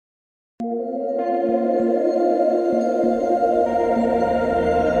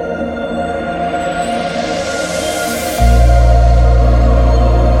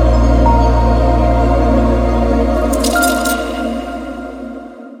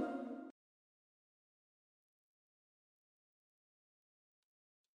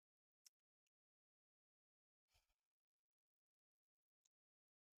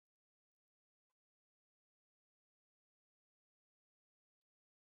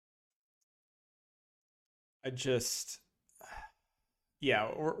I just, yeah,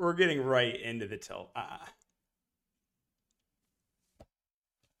 we're getting right into the tilt.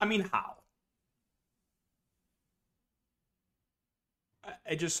 I mean, how?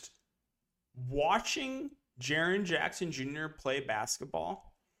 I just watching Jaren Jackson Jr. play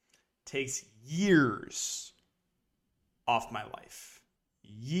basketball takes years off my life.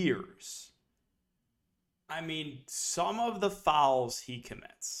 Years. I mean, some of the fouls he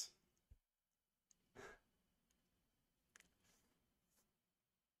commits.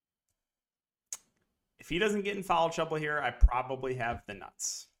 If he doesn't get in foul trouble here, I probably have the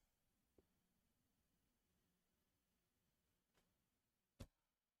nuts.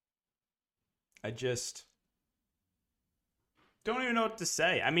 I just don't even know what to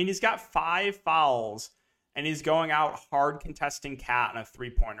say. I mean, he's got 5 fouls and he's going out hard contesting Cat on a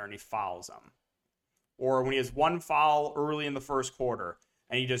 3-pointer and he fouls him. Or when he has 1 foul early in the first quarter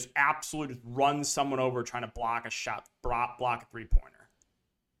and he just absolutely runs someone over trying to block a shot, block a 3-pointer.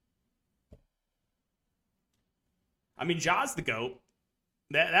 I mean, Ja's the GOAT.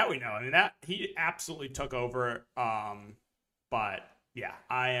 That we know. I mean, that he absolutely took over. But yeah,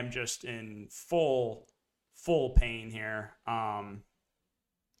 I am just in full pain here. So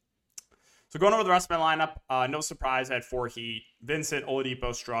going over the rest of my lineup, no surprise, I had 4 Heat. Vincent,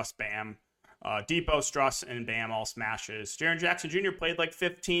 Oladipo, Struss, Bam. Depot, Struss, and Bam all smashes. Jaren Jackson Jr. played like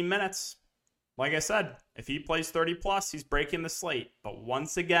 15 minutes. Like I said, if he plays 30 plus, he's breaking the slate. But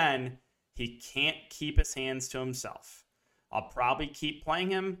once again, he can't keep his hands to himself. I'll probably keep playing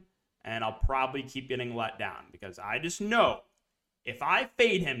him, and I'll probably keep getting let down because I just know if I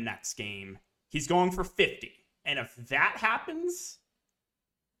fade him next game, he's going for 50. And if that happens,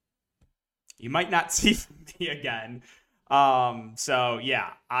 you might not see from me again. So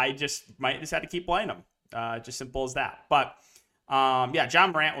yeah, I just might just have to keep playing him. Just simple as that. But yeah,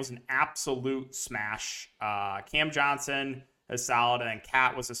 John Morant was an absolute smash. Cam Johnson is solid, and then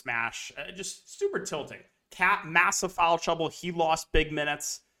Cat was a smash. Just super tilting. Cat, massive foul trouble. He lost big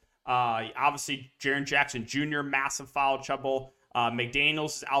minutes. Obviously, Jaren Jackson Jr., massive foul trouble.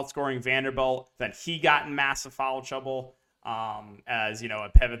 McDaniels is outscoring Vanderbilt. Then he got in massive foul trouble as, you know, a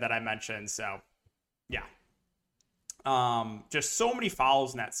pivot that I mentioned. So, yeah. Just so many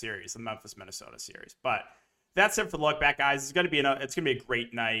fouls in that series, the Memphis-Minnesota series. But that's it for the look back, guys. It's gonna be a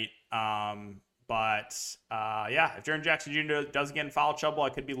great night. But yeah, if Jaren Jackson Jr. doesn't get in foul trouble, I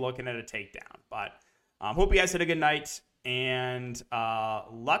could be looking at a takedown. But hope you guys had a good night. And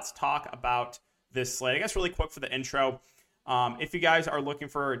let's talk about this slate. I guess really quick for the intro. If you guys are looking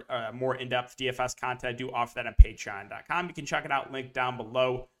for more in-depth DFS content, I do offer that on patreon.com. You can check it out, link down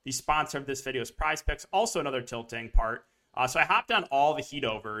below. The sponsor of this video is Prize Picks, also another tilting part. So I hopped on all the Heat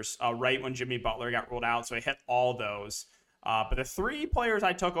overs right when Jimmy Butler got ruled out, so I hit all those. But the 3 players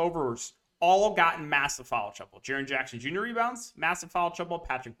I took overs all got in massive foul trouble. Jaren Jackson Jr. rebounds, massive foul trouble.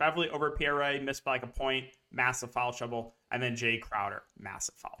 Patrick Beverly over PRA, missed by like a point, massive foul trouble. And then Jay Crowder,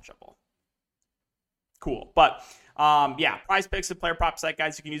 massive foul trouble. Cool. But yeah, Prize Picks, the player prop site,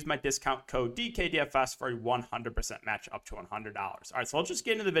 guys. You can use my discount code DKDFS for a 100% match up to $100. All right, so let's just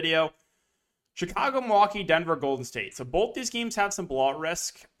get into the video. Chicago, Milwaukee, Denver, Golden State. So both these games have some blowout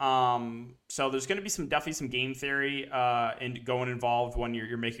risk. So there's going to be definitely some game theory involved when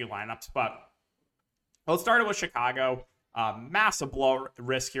you're making your lineups. But let's start with Chicago. Massive blowout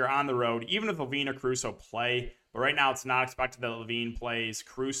risk here on the road, even if Levine or Caruso play. But right now, it's not expected that Levine plays.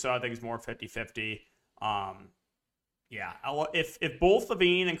 Caruso, I think, is more 50-50. Yeah, if both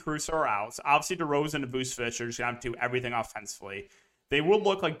Levine and Caruso are out, so obviously DeRozan and Vucevic are just going to have to do everything offensively. They will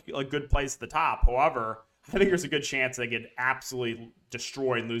look like good plays at the top. However, I think there's a good chance they get absolutely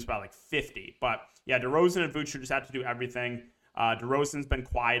destroyed and lose by like 50. But yeah, DeRozan and Vucevic just have to do everything. DeRozan's been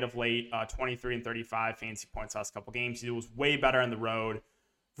quiet of late, 23 and 35 fantasy points last couple games. He was way better on the road.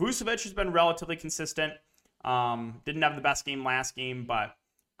 Vucevic has been relatively consistent. Didn't have the best game last game, but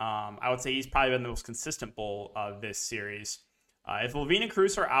I would say he's probably been the most consistent bull this series. If Levine and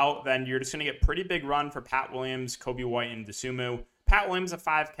Cruz are out, then you're just going to get pretty big run for Pat Williams, Kobe White, and DeSumo. Pat Williams at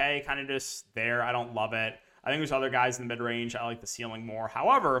 5K, kind of just there. I don't love it. I think there's other guys in the mid-range. I like the ceiling more.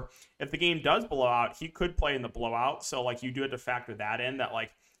 However, if the game does blow out, he could play in the blowout. So, like, you do have to factor that in, that,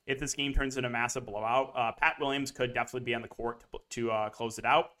 like, if this game turns into a massive blowout, Pat Williams could definitely be on the court to close it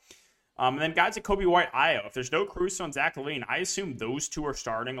out. And then guys like Kobe White, Io. If there's no Caruso and Zach LaVine, I assume those two are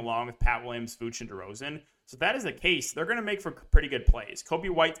starting along with Pat Williams, Vooch, and DeRozan. So if that is the case, they're going to make for pretty good plays. Kobe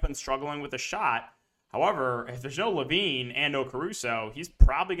White's been struggling with a shot. However, if there's no LaVine and no Caruso, he's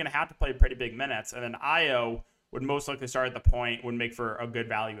probably going to have to play pretty big minutes. And then Io would most likely start at the point, would make for a good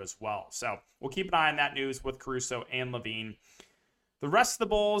value as well. So we'll keep an eye on that news with Caruso and LaVine. The rest of the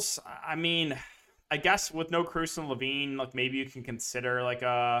Bulls, I mean, I guess with no Cruz and Levine, like maybe you can consider like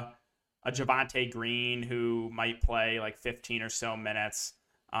a Javonte Green who might play like 15 or so minutes.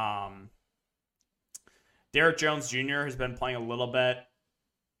 Derrick Jones Jr. has been playing a little bit.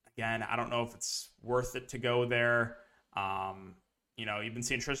 Again, I don't know if it's worth it to go there. You've been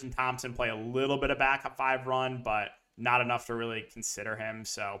seeing Tristan Thompson play a little bit of backup 5 run, but not enough to really consider him.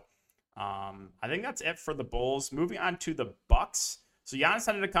 So I think that's it for the Bulls. Moving on to the Bucks. So Giannis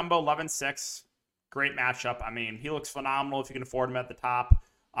Antetokounmpo, 11-6. Great matchup. I mean, he looks phenomenal if you can afford him at the top.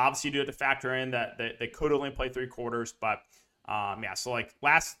 Obviously, you do have to factor in that they could only play 3 quarters, but so like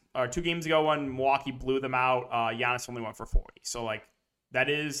 2 games ago when Milwaukee blew them out, Giannis only went for 40. So like that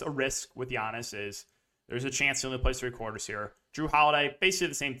is a risk with Giannis. Is there's a chance he only plays 3 quarters here. Drew Holiday, basically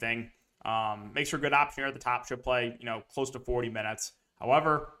the same thing. Makes for a good option here at the top. Should play close to 40 minutes.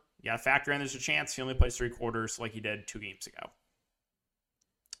 However, you got to factor in there's a chance he only plays 3 quarters like he did 2 games ago.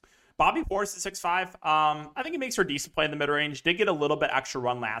 Bobby Portis is 6'5". I think he makes for a decent play in the mid-range. Did get a little bit extra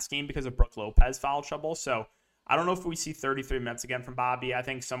run last game because of Brook Lopez foul trouble. So I don't know if we see 33 minutes again from Bobby. I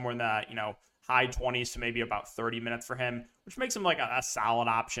think somewhere in the high 20s to maybe about 30 minutes for him, which makes him like a solid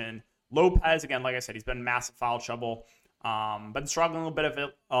option. Lopez, again, like I said, he's been in massive foul trouble. Been struggling a little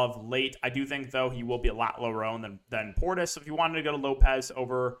bit of late. I do think, though, he will be a lot lower owned than Portis. So if you wanted to go to Lopez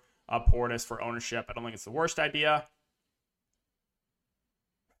over Portis for ownership, I don't think it's the worst idea.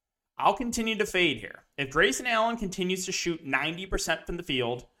 I'll continue to fade here. If Grayson Allen continues to shoot 90% from the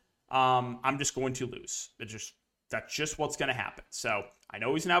field, I'm just going to lose. That's just what's going to happen. So I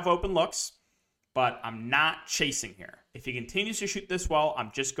know he's going to have open looks, but I'm not chasing here. If he continues to shoot this well,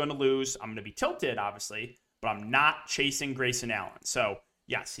 I'm just going to lose. I'm going to be tilted, obviously, but I'm not chasing Grayson Allen. So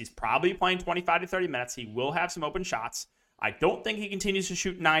yes, he's probably playing 25 to 30 minutes. He will have some open shots. I don't think he continues to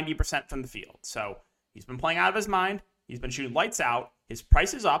shoot 90% from the field. So he's been playing out of his mind. He's been shooting lights out. His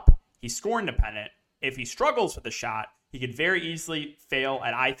price is up. He's scoring dependent. If he struggles with the shot, he could very easily fail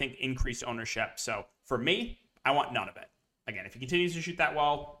at, I think, increased ownership. So for me, I want none of it. Again, if he continues to shoot that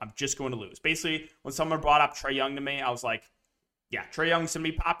well, I'm just going to lose. Basically, when someone brought up Trae Young to me, I was like, yeah, Trae Young's going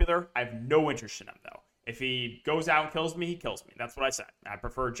to be popular. I have no interest in him, though. If he goes out and kills me, he kills me. That's what I said. I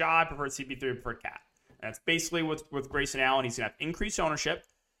prefer Ja, I prefer CP3, I prefer Cat. And that's basically with Grayson Allen. He's going to have increased ownership.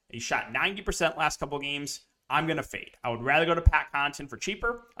 He shot 90% last couple of games. I'm going to fade. I would rather go to Pat Connaughton for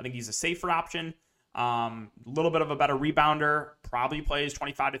cheaper. I think he's a safer option. A little bit of a better rebounder. Probably plays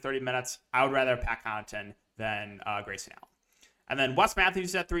 25 to 30 minutes. I would rather have Pat Connaughton than Grayson Allen. And then Wes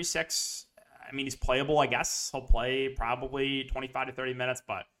Matthews at 3.6. I mean, he's playable, I guess. He'll play probably 25 to 30 minutes.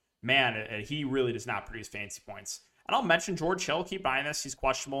 But, man, he really does not produce fantasy points. And I'll mention George Hill. Keep an eye on this. He's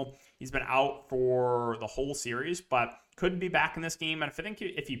questionable. He's been out for the whole series, but could be back in this game. And I think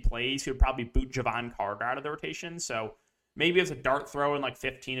if he plays, he would probably boot Javon Carter out of the rotation. So maybe as a dart throw in like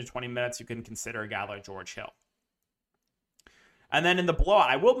 15 to 20 minutes, you can consider a guy like George Hill. And then in the blowout,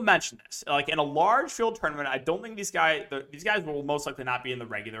 I will mention this. Like in a large field tournament, I don't think these guys will most likely not be in the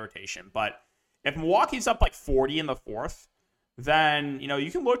regular rotation. But if Milwaukee's up like 40 in the fourth, then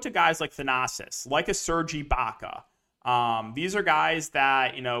you can look to guys like Thanasis, like a Serge Ibaka. These are guys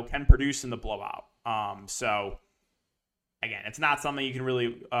that can produce in the blowout. So again, it's not something you can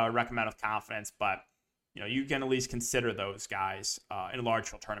really recommend with confidence, but you can at least consider those guys in large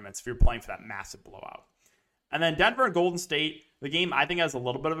field tournaments if you're playing for that massive blowout. And then Denver and Golden State, the game I think has a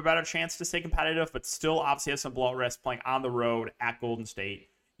little bit of a better chance to stay competitive, but still obviously has some blowout risk playing on the road at Golden State.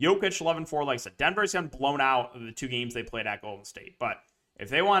 Jokic 11-4, like I said, Denver's gotten blown out of the 2 games they played at Golden State, but if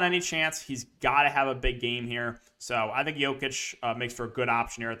they want any chance, he's got to have a big game here. So I think Jokic makes for a good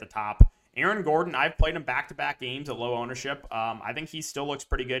option here at the top. Aaron Gordon, I've played him back-to-back games at low ownership. I think he still looks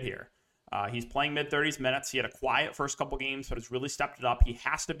pretty good here. He's playing mid-30s minutes. He had a quiet first couple games, but has really stepped it up. He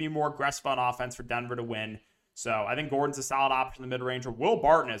has to be more aggressive on offense for Denver to win. So I think Gordon's a solid option in the mid-range. Will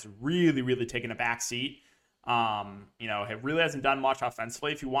Barton has really, really taken a back seat. He really hasn't done much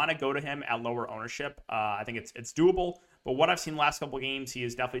offensively. If you want to go to him at lower ownership, I think it's doable. But what I've seen the last couple of games, he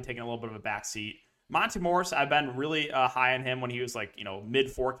is definitely taking a little bit of a back seat. Monty Morris, I've been really high on him when he was like, mid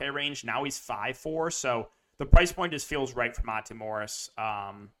 4K range. Now he's 5.4. So the price point just feels right for Monty Morris.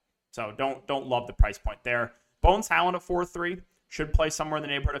 So don't love the price point there. Bones Highland at 4.3 should play somewhere in the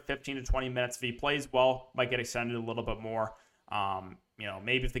neighborhood of 15 to 20 minutes. If he plays well, might get extended a little bit more.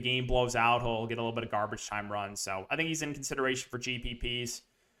 Maybe if the game blows out, he'll get a little bit of garbage time run. So I think he's in consideration for GPPs.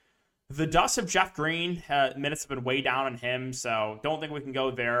 The dust of Jeff Green, minutes have been way down on him, so don't think we can go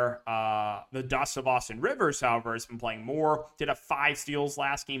there. The dust of Austin Rivers, however, has been playing more. Did have 5 steals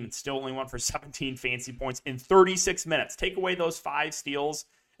last game and still only went for 17 fantasy points in 36 minutes. Take away those 5 steals,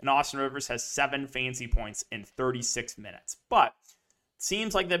 and Austin Rivers has 7 fantasy points in 36 minutes. But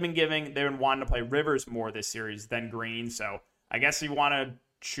seems like they've been wanting to play Rivers more this series than Green. So I guess if you want to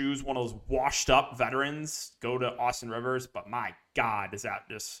choose one of those washed up veterans, go to Austin Rivers. But my God, does that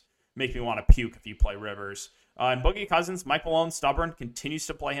just make me want to puke if you play Rivers. And Boogie Cousins, Mike Malone, stubborn, continues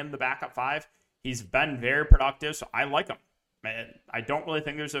to play him the backup 5. He's been very productive, so I like him. I don't really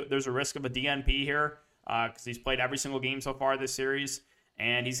think there's a risk of a DNP here because he's played every single game so far this series,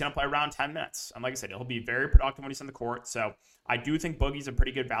 and he's going to play around 10 minutes. And like I said, he'll be very productive when he's on the court. So I do think Boogie's a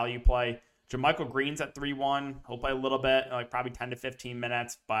pretty good value play. JaMychal Green's at 3-1. He'll play a little bit, like probably 10 to 15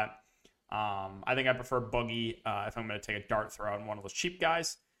 minutes, but I think I prefer Boogie if I'm going to take a dart throw on one of those cheap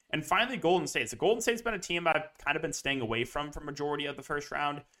guys. And finally, Golden State. So Golden State's been a team I've kind of been staying away from for majority of the first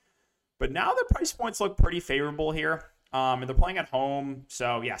round. But now their price points look pretty favorable here. And they're playing at home.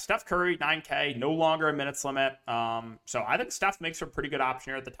 So, yeah, Steph Curry, 9K, no longer a minutes limit. So I think Steph makes a pretty good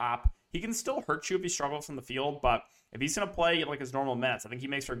option here at the top. He can still hurt you if he struggles from the field, but if he's going to play like his normal minutes, I think he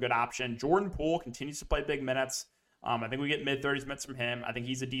makes for a good option. Jordan Poole continues to play big minutes. I think we get mid-30s minutes from him. I think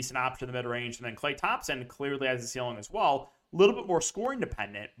he's a decent option in the mid-range. And then Klay Thompson clearly has a ceiling as well. A little bit more scoring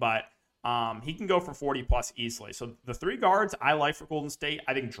dependent, but he can go for 40-plus easily. So the 3 guards I like for Golden State.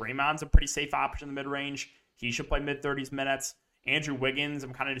 I think Draymond's a pretty safe option in the mid-range. He should play mid-30s minutes. Andrew Wiggins,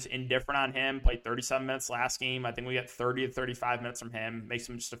 I'm kind of just indifferent on him. Played 37 minutes last game. I think we get 30 to 35 minutes from him. Makes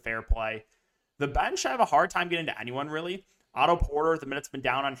him just a fair play. The bench, I have a hard time getting to anyone, really. Otto Porter, the minutes been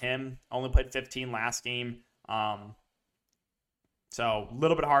down on him. Only played 15 last game. So a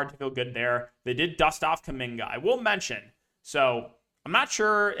little bit hard to feel good there. They did dust off Kuminga. I will mention, so I'm not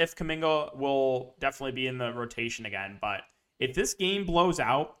sure if Kuminga will definitely be in the rotation again, but if this game blows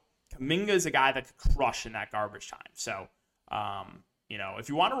out, Kuminga is a guy that could crush in that garbage time. So, if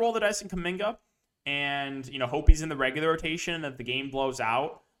you want to roll the dice in Kuminga and, hope he's in the regular rotation, if the game blows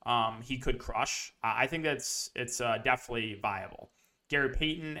out, he could crush. I think it's definitely viable. Gary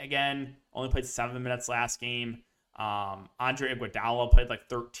Payton, again, only played 7 minutes last game. Andre Iguodala played like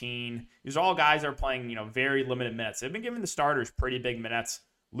 13. These are all guys that are playing, very limited minutes. They've been giving the starters pretty big minutes.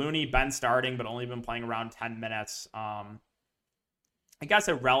 Looney, been starting, but only been playing around 10 minutes. I guess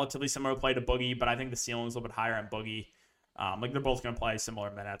a relatively similar play to Boogie, but I think the ceiling is a little bit higher on Boogie. They're both going to play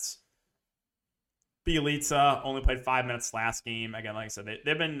similar minutes. Bielitsa only played 5 minutes last game. Again, like I said,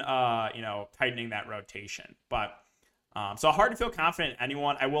 they've been, tightening that rotation. But so hard to feel confident in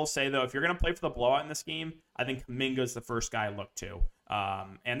anyone. I will say, though, if you're going to play for the blowout in this game, I think Kuminga is the first guy I look to.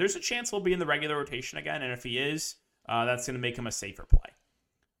 And there's a chance he'll be in the regular rotation again. And if he is, that's going to make him a safer play.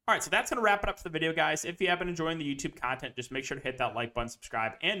 All right, so that's going to wrap it up for the video, guys. If you have been enjoying the YouTube content, just make sure to hit that like button,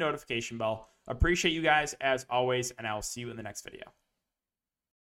 subscribe, and notification bell. Appreciate you guys, as always, and I'll see you in the next video.